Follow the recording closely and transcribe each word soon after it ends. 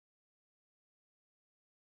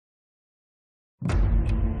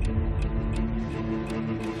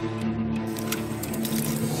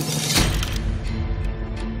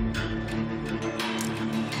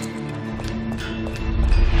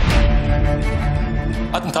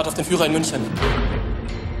Attentat auf den Führer in München.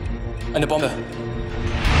 Eine Bombe.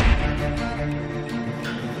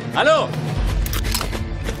 Hallo!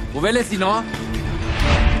 Wo will Sie noch?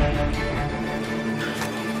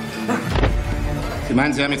 Sie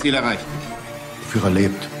meinen, Sie haben Ihr Ziel erreicht? Der Führer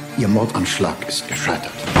lebt. Ihr Mordanschlag ist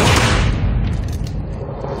gescheitert.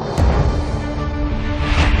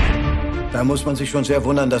 Da muss man sich schon sehr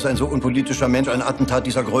wundern, dass ein so unpolitischer Mensch ein Attentat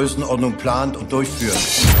dieser Größenordnung plant und durchführt.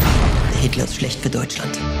 Hitler ist schlecht für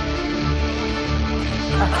Deutschland.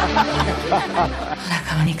 Da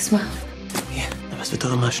kann man nichts machen. Ja, aber es wird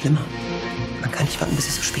doch immer schlimmer. Man kann nicht warten, bis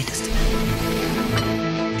es so spät ist.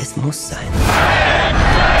 Es muss sein.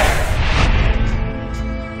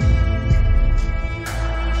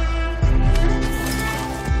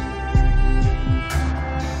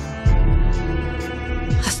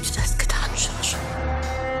 Hast du das getan, Georg?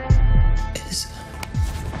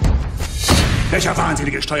 Welcher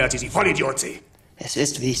Wahnsinnige steuert Sie, Vollidiot, Sie? Es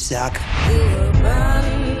ist, wie ich sag.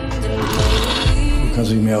 Du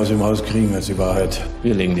kannst nicht mehr aus dem Haus kriegen als die Wahrheit.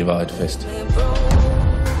 Wir legen die Wahrheit fest.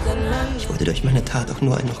 Ich wollte durch meine Tat auch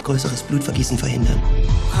nur ein noch größeres Blutvergießen verhindern.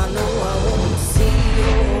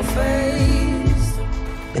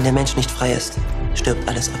 Wenn der Mensch nicht frei ist, stirbt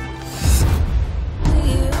alles ab.